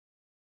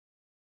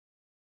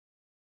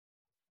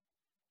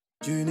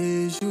Tu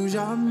n'échoues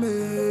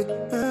jamais.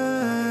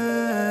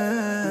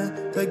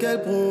 C'est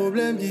quel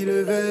problème qui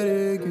le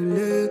fait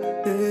reculer?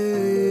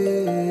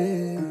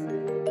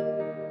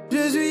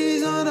 Je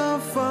suis un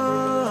enfant.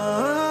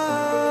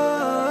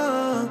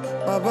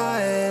 Papa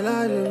est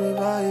là, je veux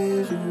pas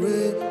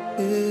échouer.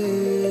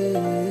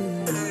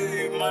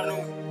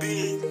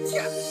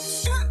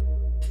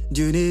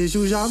 Dieu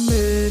n'échoue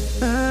jamais.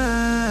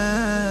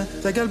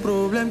 C'est quel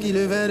problème qui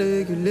le fait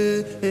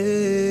reculer?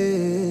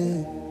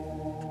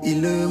 Il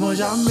ne ment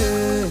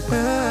jamais.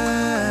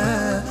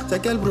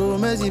 C'est quelle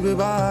promesse il peut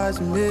pas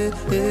assumer.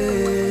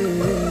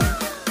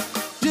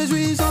 Je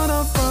suis son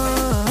enfant.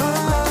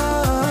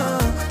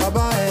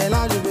 Papa est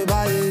là, je peux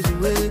pas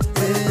échouer.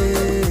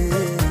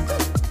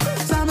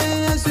 Ça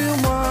met sur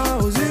moi,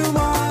 oh, sur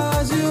moi,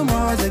 sur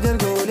moi. C'est quelle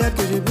Goliath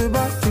que je peux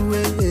pas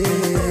jouer.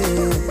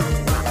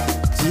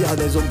 S'il y a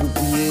des hommes pour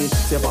prier,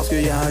 c'est parce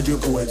qu'il y a un Dieu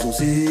pour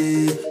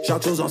exaucer.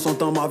 Chaque chose en son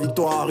temps, ma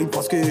victoire arrive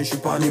parce que je suis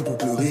pas né pour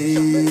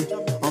pleurer.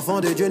 Enfant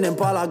de Dieu n'aime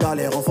pas la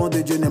galère, enfant de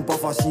Dieu n'aime pas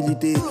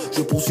facilité.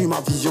 Je poursuis ma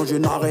vision, je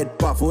n'arrête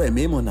pas. Faut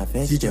aimer mon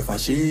affaire si tu es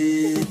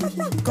fâché.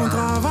 Quand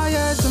travail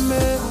est semé,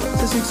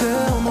 c'est succès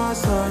en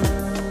moisson.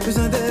 Le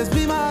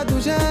Saint-Esprit m'a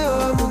touché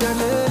pour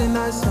gagner les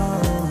nations.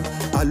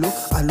 Allô,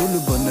 allô le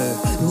bonheur,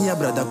 ni à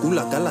Bradakou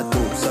la calato.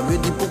 Ça veut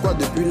dire pourquoi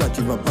depuis là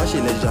tu vas pas chez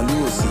les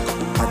jaloux aussi.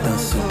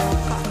 Attention,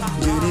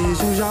 Dieu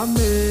n'échoue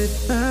jamais.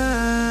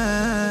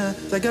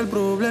 C'est quel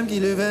problème qui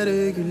le fait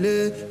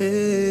reculer?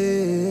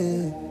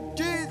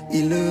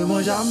 Il ne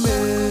ment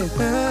jamais.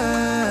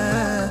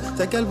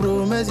 C'est quelle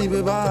promesse il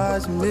peut pas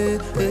assumer.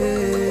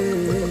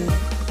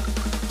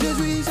 Je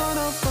suis son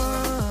enfant.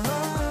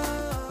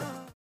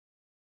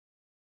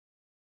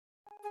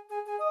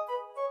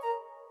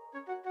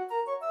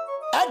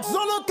 Exo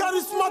le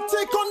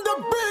charismatique on the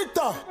beat.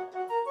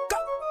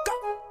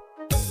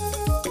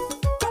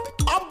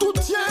 Abdou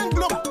Tieng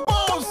le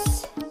boss.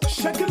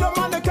 Shake le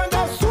mannequin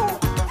d'Assou.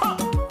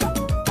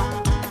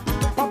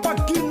 Papa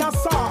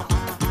Kinassa.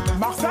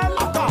 Marcel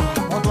Atta.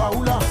 On doit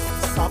où là?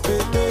 Ça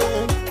pété.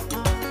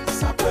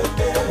 Ça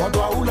pété. On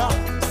doit où là?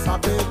 Ça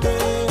pété.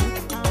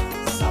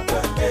 Ça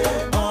pété.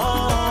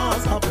 Ah,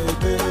 ça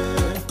pété.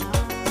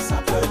 Ça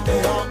pété.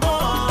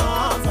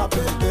 Ah, ça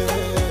pété.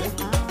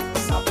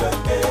 Ça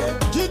pété.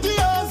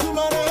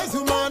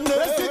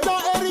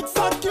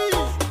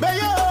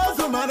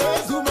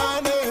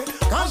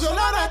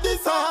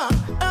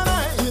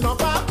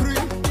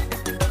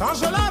 Quand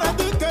je leur ai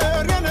dit que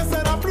rien ne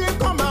sera plus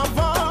comme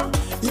avant,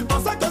 ils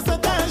pensaient que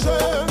c'était un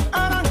jeu.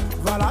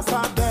 Voilà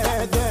ça,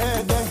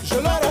 je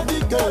leur ai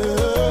dit que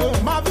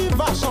ma vie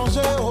va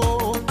changer.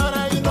 Oh,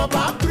 ils n'ont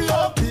pas cru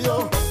au pio.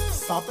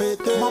 Ça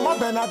pétait. Maman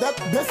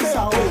Bernadette, baissez à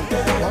haut.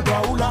 On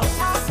doit où là?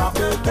 Ça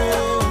pétait.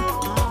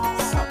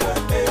 Ça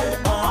pétait.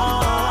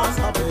 Ah,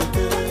 ça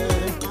pétait.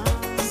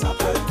 Ça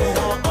pétait.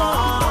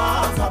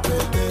 Ah, ça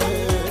pétait.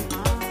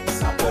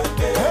 Ça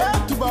pétait. Hey,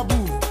 tout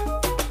babou.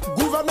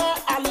 Gouverneur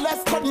à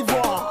l'Est Côte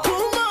d'Ivoire.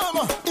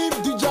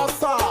 ABIDJAN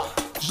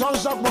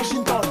Jean-Jacques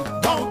Washington.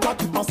 Donc toi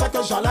tu pensais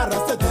que j'allais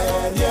rester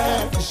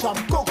derrière Jean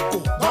Coco.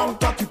 Donc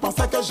toi tu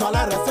pensais que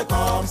j'allais rester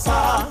comme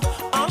ça.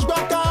 Ange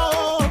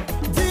Bakao,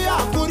 dis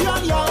à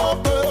Kourian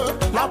Yaope.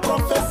 La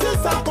prophétie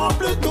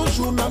s'accomplit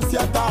toujours même si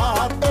elle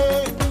tarde.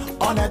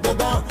 On est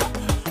dedans,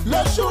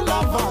 le jour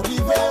là va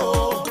arriver.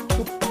 Oh,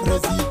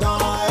 président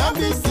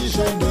MBC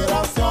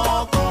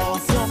génération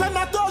conscient.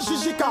 Sénateur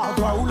Jijika, on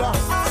doit où là?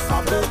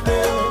 Ça pété.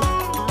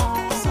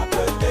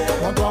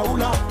 On doit où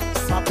là?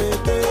 Ça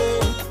pété.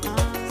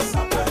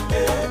 Ça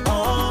pété.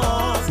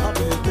 Ah, ça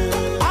pété.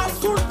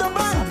 Assoul de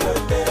bain. Ça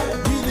pété.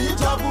 Billy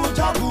Djabou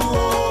Djabou.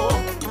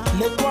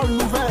 L'étoile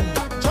nouvelle.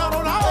 Jaro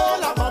la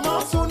la maman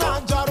Suna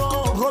Jaro.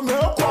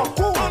 Roméo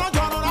Kwaku.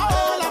 Jaro la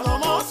la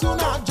maman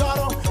Suna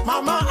Jaro.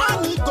 Maman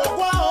Annie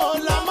Kogwa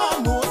la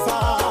mamoussa.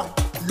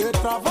 Le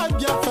travail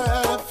bien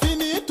fait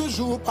finit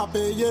toujours pas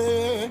payé.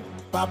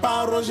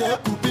 Papa Roger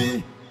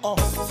Coupi. Oh,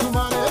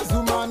 Zoumane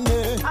Zoumane.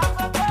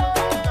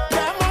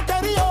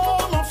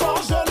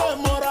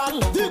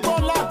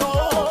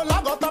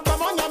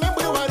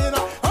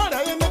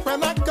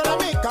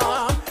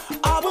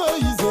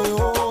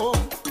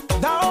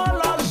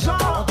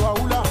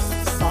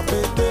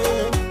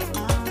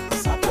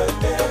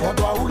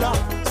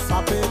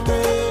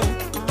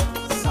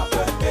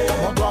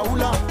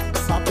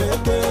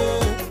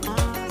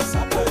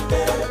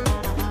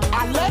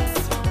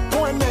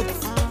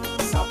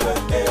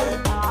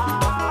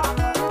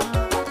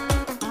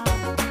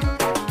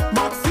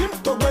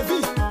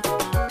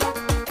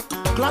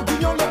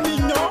 Cladignon le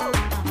mignon,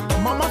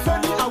 maman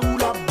Feli à où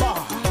là-bas.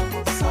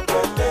 Ça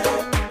pété.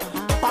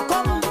 Pas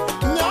comme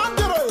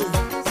Nyandere.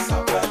 Ça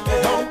pété.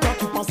 Donc toi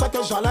tu pensais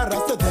que j'allais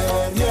rester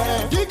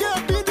derrière Guigué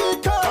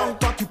Bidika. Donc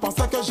toi tu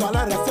pensais que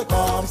j'allais rester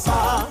comme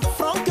ça.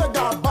 Franck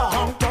Gaba.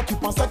 Donc toi tu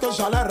pensais que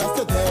j'allais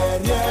rester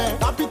derrière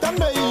Capitaine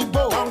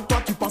Meibo. Donc toi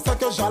tu pensais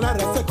que j'allais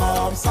rester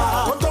comme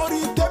ça.